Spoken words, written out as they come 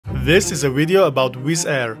This is a video about Wizz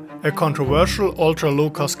Air, a controversial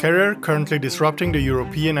ultra-low-cost carrier currently disrupting the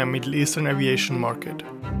European and Middle Eastern aviation market.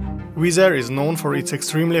 Wizz Air is known for its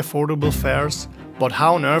extremely affordable fares, but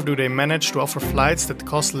how on earth do they manage to offer flights that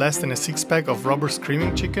cost less than a six-pack of rubber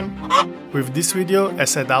screaming chicken? With this video, I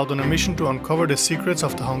set out on a mission to uncover the secrets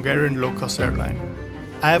of the Hungarian low-cost airline.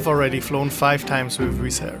 I have already flown 5 times with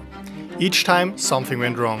Wizz Air. Each time, something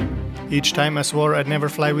went wrong. Each time I swore I'd never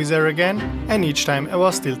fly Wizz Air again, and each time I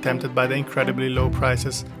was still tempted by the incredibly low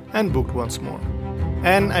prices and booked once more.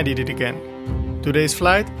 And I did it again. Today's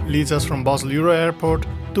flight leads us from Basel Euro Airport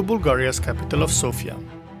to Bulgaria's capital of Sofia.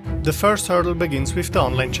 The first hurdle begins with the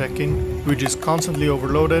online check-in, which is constantly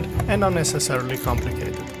overloaded and unnecessarily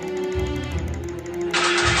complicated.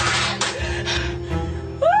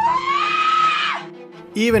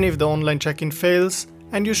 Even if the online check-in fails,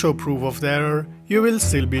 and you show proof of the error, you will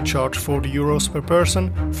still be charged €40 per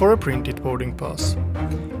person for a printed boarding pass.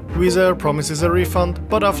 Wizz Air promises a refund,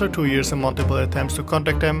 but after 2 years and multiple attempts to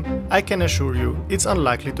contact them, I can assure you it's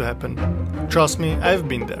unlikely to happen. Trust me, I've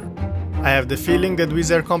been there. I have the feeling that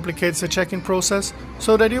Wizz Air complicates the check-in process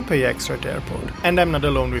so that you pay extra at the airport, and I'm not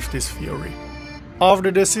alone with this theory.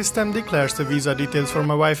 After the system declares the visa details for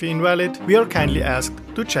my wife invalid, we are kindly asked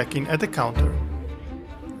to check in at the counter.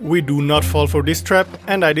 We do not fall for this trap,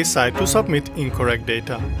 and I decide to submit incorrect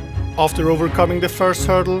data. After overcoming the first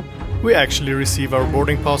hurdle, we actually receive our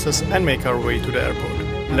boarding passes and make our way to the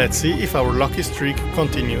airport. Let's see if our lucky streak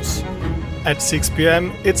continues. At 6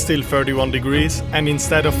 PM, it's still 31 degrees, and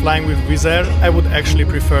instead of flying with Wizz Air, I would actually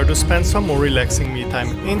prefer to spend some more relaxing me time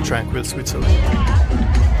in tranquil Switzerland.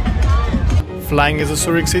 Flying as a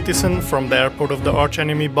Zurich citizen from the airport of the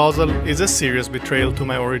arch-enemy Basel is a serious betrayal to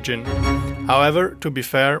my origin. However, to be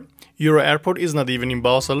fair, Euro Airport is not even in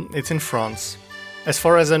Basel, it's in France. As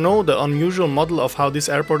far as I know, the unusual model of how this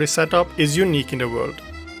airport is set up is unique in the world.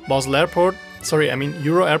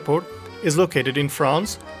 Euro Airport is located in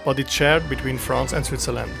France, but it's shared between France and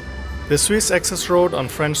Switzerland. The Swiss access road on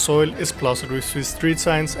French soil is plastered with Swiss street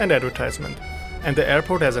signs and advertisement, and the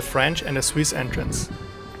airport has a French and a Swiss entrance.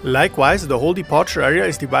 Likewise, the whole departure area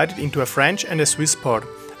is divided into a French and a Swiss part,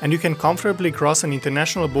 and you can comfortably cross an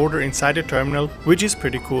international border inside the terminal, which is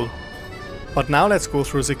pretty cool. But now let's go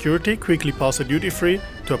through security, quickly pass a duty-free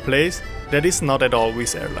to a place that is not at all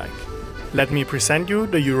Wizz Air-like. Let me present you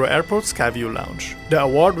the Euro Airport Skyview Lounge. The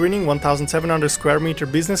award-winning 1,700 square meter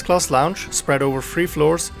business class lounge, spread over 3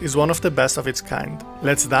 floors, is one of the best of its kind.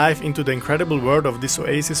 Let's dive into the incredible world of this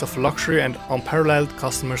oasis of luxury and unparalleled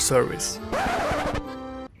customer service.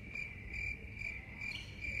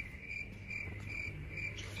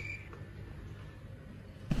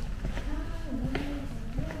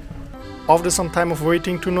 After some time of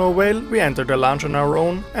waiting to no avail, we enter the lounge on our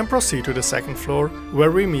own and proceed to the second floor, where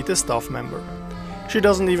we meet a staff member. She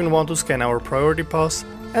doesn't even want to scan our priority pass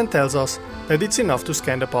and tells us that it's enough to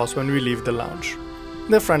scan the pass when we leave the lounge.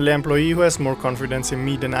 The friendly employee, who has more confidence in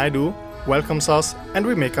me than I do, welcomes us and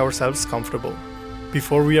we make ourselves comfortable.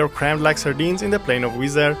 Before we are crammed like sardines in the plane of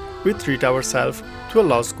Wizz Air, we treat ourselves to a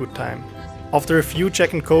last good time. After a few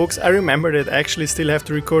Jack and Cokes, I remember that I actually still have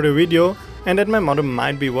to record a video and that my mother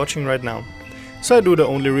might be watching right now. So I do the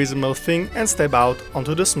only reasonable thing and step out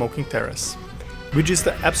onto the smoking terrace, which is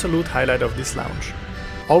the absolute highlight of this lounge.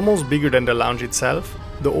 Almost bigger than the lounge itself,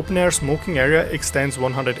 the open-air smoking area extends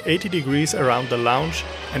 180 degrees around the lounge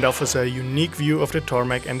and offers a unique view of the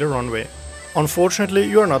tarmac and the runway. Unfortunately,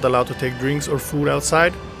 you are not allowed to take drinks or food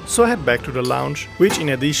outside, so I head back to the lounge, which in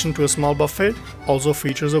addition to a small buffet, also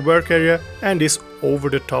features a work area and this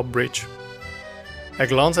over-the-top bridge. A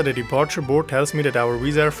glance at the departure board tells me that our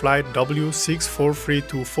Wizz Air flight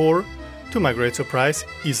W64324, to my great surprise,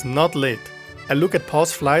 is not late. A look at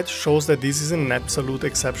past flights shows that this is an absolute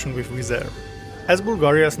exception with Wizz Air. As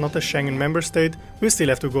Bulgaria is not a Schengen member state, we still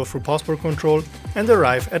have to go through passport control and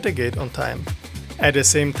arrive at the gate on time. At the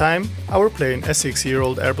same time, our plane, a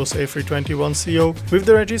 6-year-old Airbus A321ceo with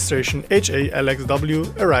the registration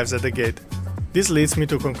HA-LXW, arrives at the gate. This leads me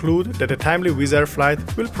to conclude that a timely Wizz Air flight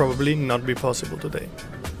will probably not be possible today.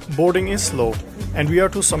 Boarding is slow, and we are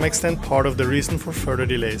to some extent part of the reason for further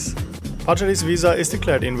delays. Pachalis visa is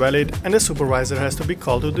declared invalid, and the supervisor has to be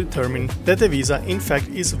called to determine that the visa in fact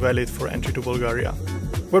is valid for entry to Bulgaria.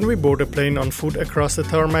 When we board the plane on foot across the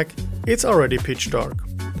tarmac, it's already pitch dark.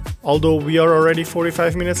 Although we are already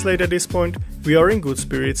 45 minutes late at this point, we are in good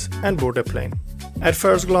spirits and board the plane. At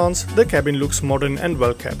first glance, the cabin looks modern and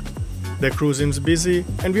well kept. The crew seems busy,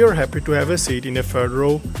 and we are happy to have a seat in the third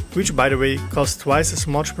row, which by the way costs twice as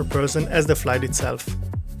much per person as the flight itself.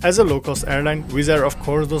 As a low-cost airline, Wizz Air of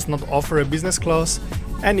course does not offer a business class,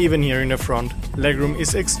 and even here in the front, legroom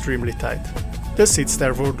is extremely tight. the seats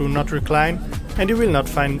therefore do not recline and you will not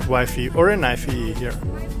find Wi-Fi or an IFE here.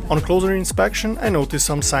 On closer inspection I noticed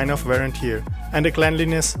some sign of wear and tear, and the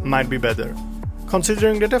cleanliness might be better.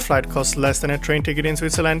 Considering that a flight costs less than a train ticket in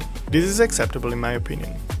Switzerland, this is acceptable in my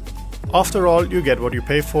opinion. After all, you get what you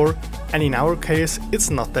pay for, and in our case it's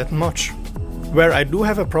not that much. Where I do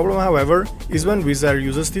have a problem however is when Wizz Air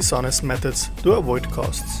uses dishonest methods to avoid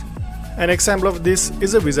costs. An example of this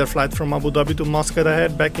is a Wizz Air flight from Abu Dhabi to Muscat I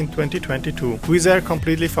had back in 2022. Wizz Air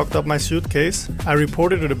completely fucked up my suitcase. I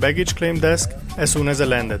reported to the baggage claim desk as soon as I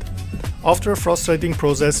landed. After a frustrating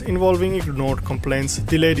process involving ignored complaints,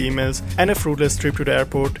 delayed emails and a fruitless trip to the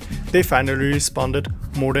airport, they finally responded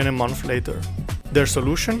more than a month later. Their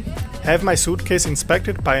solution? Have my suitcase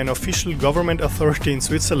inspected by an official government authority in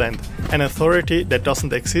Switzerland, an authority that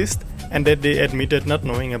doesn't exist and that they admitted not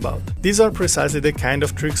knowing about. These are precisely the kind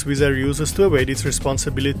of tricks Wizz Air uses to evade its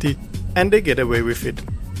responsibility, and they get away with it.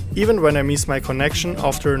 Even when I missed my connection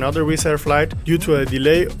after another Wizz Air flight due to a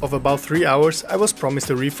delay of about 3 hours, I was promised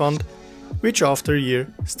a refund, which after a year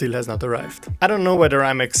still has not arrived. I don't know whether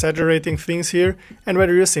I'm exaggerating things here and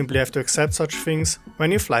whether you simply have to accept such things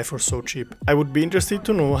when you fly for so cheap. I would be interested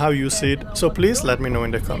to know how you see it, so please let me know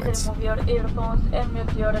in the comments. Your earphones and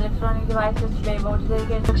mute your electronic devices today about the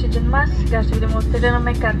oxygen mask. Кажете ви да му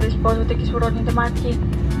отстреляме как да използвате кислородните маски.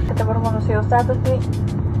 Като върховно се остатъци,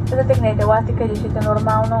 затегнете еластика и дишите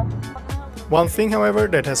нормално. One thing, however,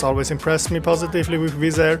 that has always impressed me positively with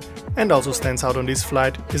Wizz Air and also stands out on this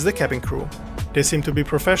flight is the cabin crew. They seem to be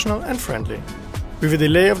professional and friendly. With a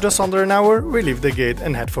delay of just under an hour, we leave the gate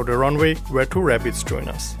and head for the runway, where two rabbits join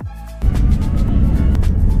us.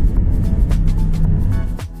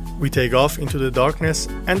 We take off into the darkness,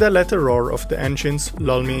 and the latter roar of the engines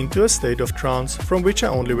lull me into a state of trance from which I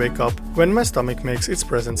only wake up when my stomach makes its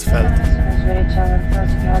presence felt.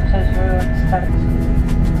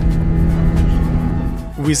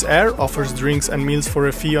 Wizz Air offers drinks and meals for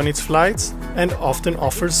a fee on its flights and often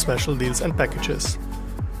offers special deals and packages.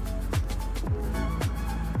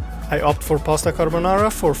 I opt for pasta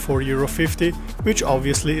carbonara for €4.50, which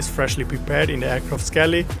obviously is freshly prepared in the aircraft's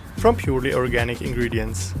galley from purely organic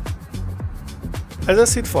ingredients. As I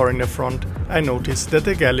sit far in the front, I notice that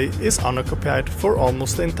the galley is unoccupied for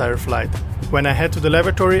almost the entire flight. When I head to the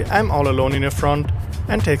lavatory, I'm all alone in the front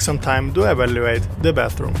and take some time to evaluate the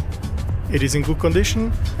bathroom. It is in good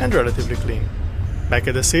condition and relatively clean. Back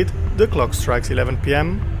at the seat, the clock strikes 11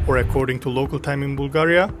 PM, or according to local time in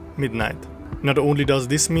Bulgaria, midnight. Not only does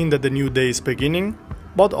this mean that the new day is beginning,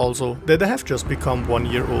 but also that I have just become 1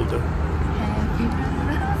 year older.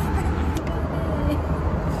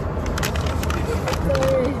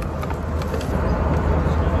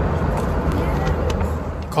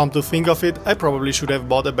 Come to think of it, I probably should have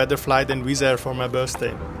bought a better flight than Wizz Air for my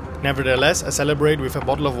birthday. Nevertheless, I celebrate with a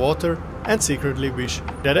bottle of water and secretly wish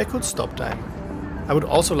that I could stop time. I would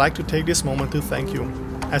also like to take this moment to thank you.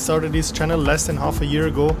 I started this channel less than half a year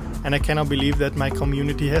ago and I cannot believe that my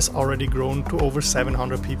community has already grown to over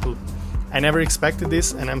 700 people. I never expected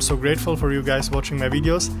this and I'm so grateful for you guys watching my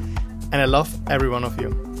videos, and I love every one of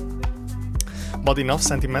you. But enough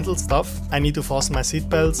sentimental stuff, I need to fasten my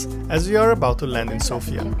seatbelts as we are about to land in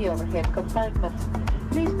Sofia.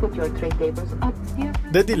 Please put your tray tables up here.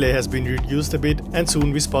 The delay has been reduced a bit and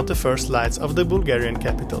soon we spot the first lights of the Bulgarian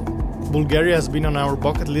capital. Bulgaria has been on our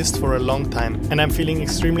bucket list for a long time and I'm feeling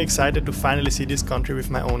extremely excited to finally see this country with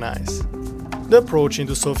my own eyes. The approach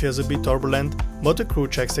into Sofia is a bit turbulent, but the crew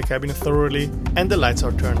checks the cabin thoroughly and the lights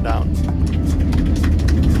are turned down.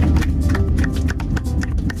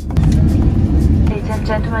 Ladies and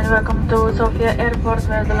gentlemen, welcome to Sofia Airport,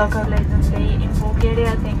 where the local ladies stay in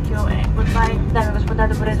Bulgaria. Thank you and goodbye. Дами и господа,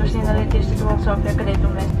 добре дошли на летището в София, където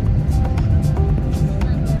вместо.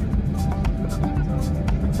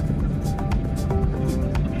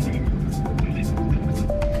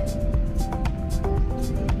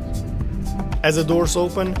 As the doors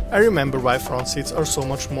open, I remember why front seats are so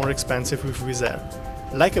much more expensive with Wizz Air.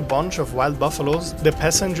 Like a bunch of wild buffaloes, the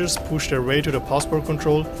passengers push their way to the passport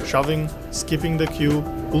control, shoving, skipping the queue,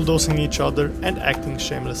 bulldozing each other and acting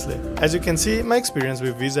shamelessly. As you can see, my experience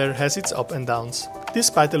with Wizz Air has its ups and downs.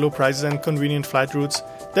 Despite the low prices and convenient flight routes,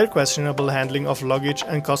 their questionable handling of luggage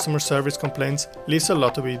and customer service complaints leaves a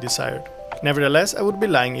lot to be desired. Nevertheless, I would be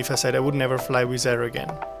lying if I said I would never fly Wizz Air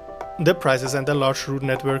again. The prices and the large route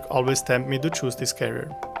network always tempt me to choose this carrier.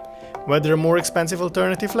 Whether a more expensive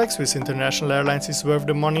alternative like Swiss International Airlines is worth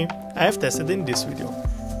the money, I have tested in this video.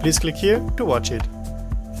 Please click here to watch it.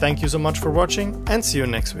 Thank you so much for watching and see you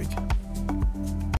next week.